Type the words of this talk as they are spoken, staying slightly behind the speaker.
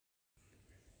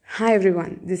Hi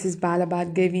everyone, this is Bala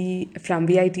Bhargavi from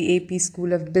VIT AP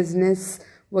School of Business,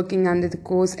 working under the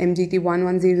course MGT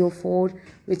 1104,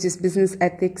 which is Business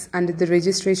Ethics, under the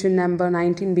registration number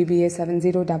 19BBA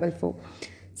 7044.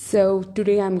 So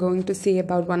today I'm going to say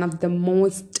about one of the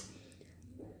most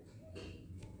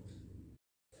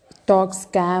talk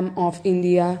scam of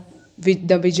India, with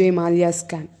the Vijay Mallya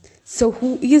scam. So,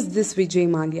 who is this Vijay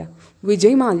Mallya?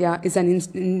 Vijay Mallya is an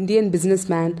Indian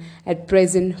businessman at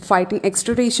present fighting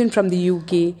extradition from the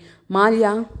UK.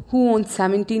 Mallya, who owns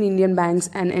 17 Indian banks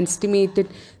and estimated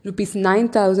rupees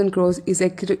 9,000 crores, is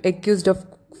accused of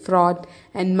fraud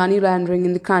and money laundering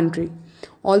in the country.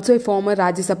 Also a former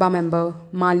Rajya Sabha member,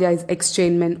 Mallya is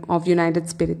ex-chairman of United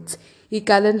Spirits. He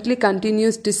currently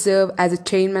continues to serve as a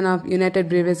chairman of United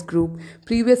Breweries Group.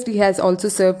 Previously, he has also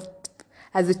served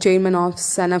as the chairman of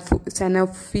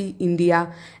Sanofi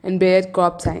India and Bayer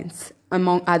Crop Science,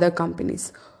 among other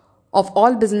companies. Of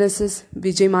all businesses,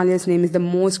 Vijay Mallya's name is the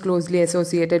most closely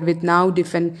associated with now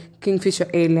defunct Kingfisher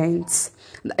Airlines.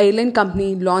 The airline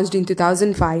company, launched in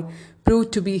 2005,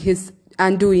 proved to be his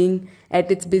undoing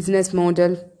at its business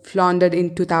model floundered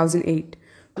in 2008,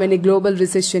 when a global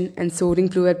recession and soaring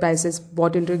fuel prices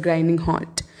brought into a grinding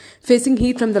halt. Facing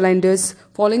heat from the lenders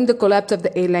following the collapse of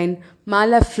the airline,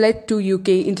 Mallya fled to UK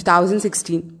in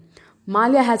 2016.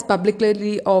 Mallya has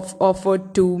publicly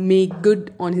offered to make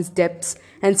good on his debts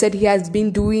and said he has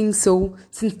been doing so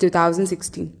since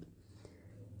 2016.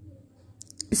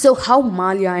 So, how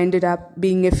Mallya ended up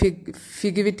being a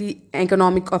fugitive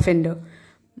economic offender?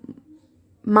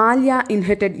 Mallya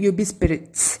inherited UB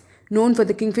Spirits, known for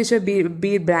the Kingfisher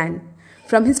beer brand,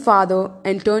 from his father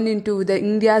and turned into the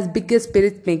India's biggest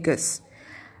spirit makers.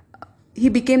 He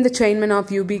became the chairman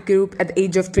of UB Group at the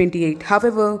age of 28.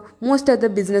 However, most other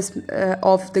business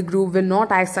of the group were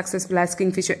not as successful as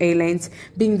Kingfisher Airlines,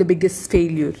 being the biggest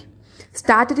failure.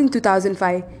 Started in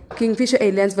 2005, Kingfisher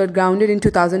Airlines were grounded in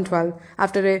 2012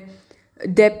 after a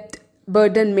debt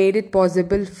burden made it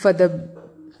possible for the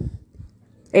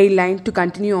airline to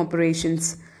continue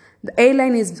operations. The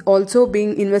airline is also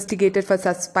being investigated for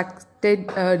suspected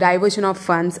diversion of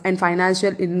funds and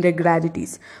financial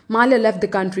irregularities. Mallya left the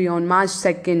country on March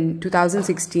 2,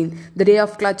 2016, the day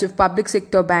of clutch of public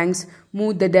sector banks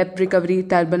moved the debt recovery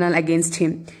tribunal against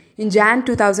him. In Jan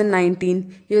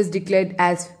 2019, he was declared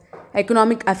as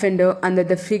economic offender under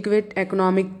the Fugitive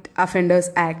Economic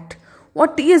Offenders Act.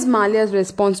 What is Mallya's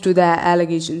response to the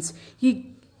allegations? He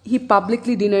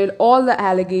publicly denied all the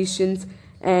allegations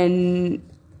and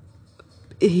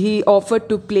he offered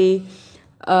to pay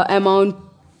amount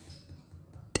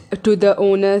to the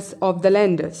owners of the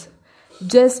lenders.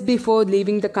 Just before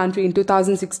leaving the country in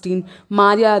 2016,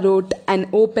 Mallya wrote an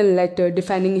open letter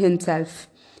defending himself.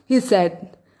 He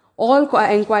said, "All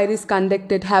inquiries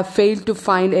conducted have failed to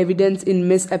find evidence in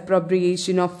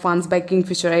misappropriation of funds by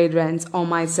Kingfisher Airlines or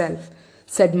myself,"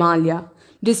 said Mallya.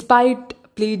 Despite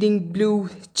pleading blue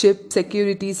chip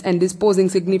securities and disposing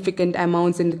significant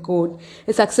amounts in the court,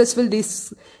 a successful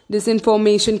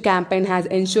disinformation campaign has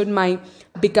ensured my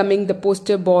becoming the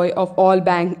poster boy of all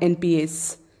bank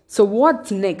NPAs. So what's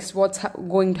next? What's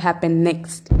going to happen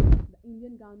next? The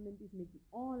Indian government is making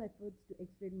all efforts to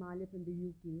extradite Mallya from the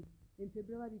UK. In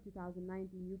February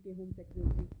 2019, UK Home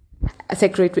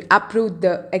Secretary approved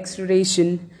the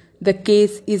extradition. The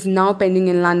case is now pending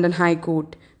in London High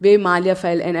Court, where Mallya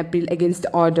filed an appeal against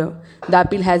the order. The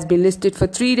appeal has been listed for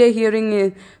 3-day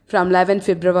hearing from 11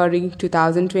 February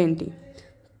 2020.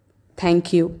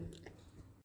 Thank you.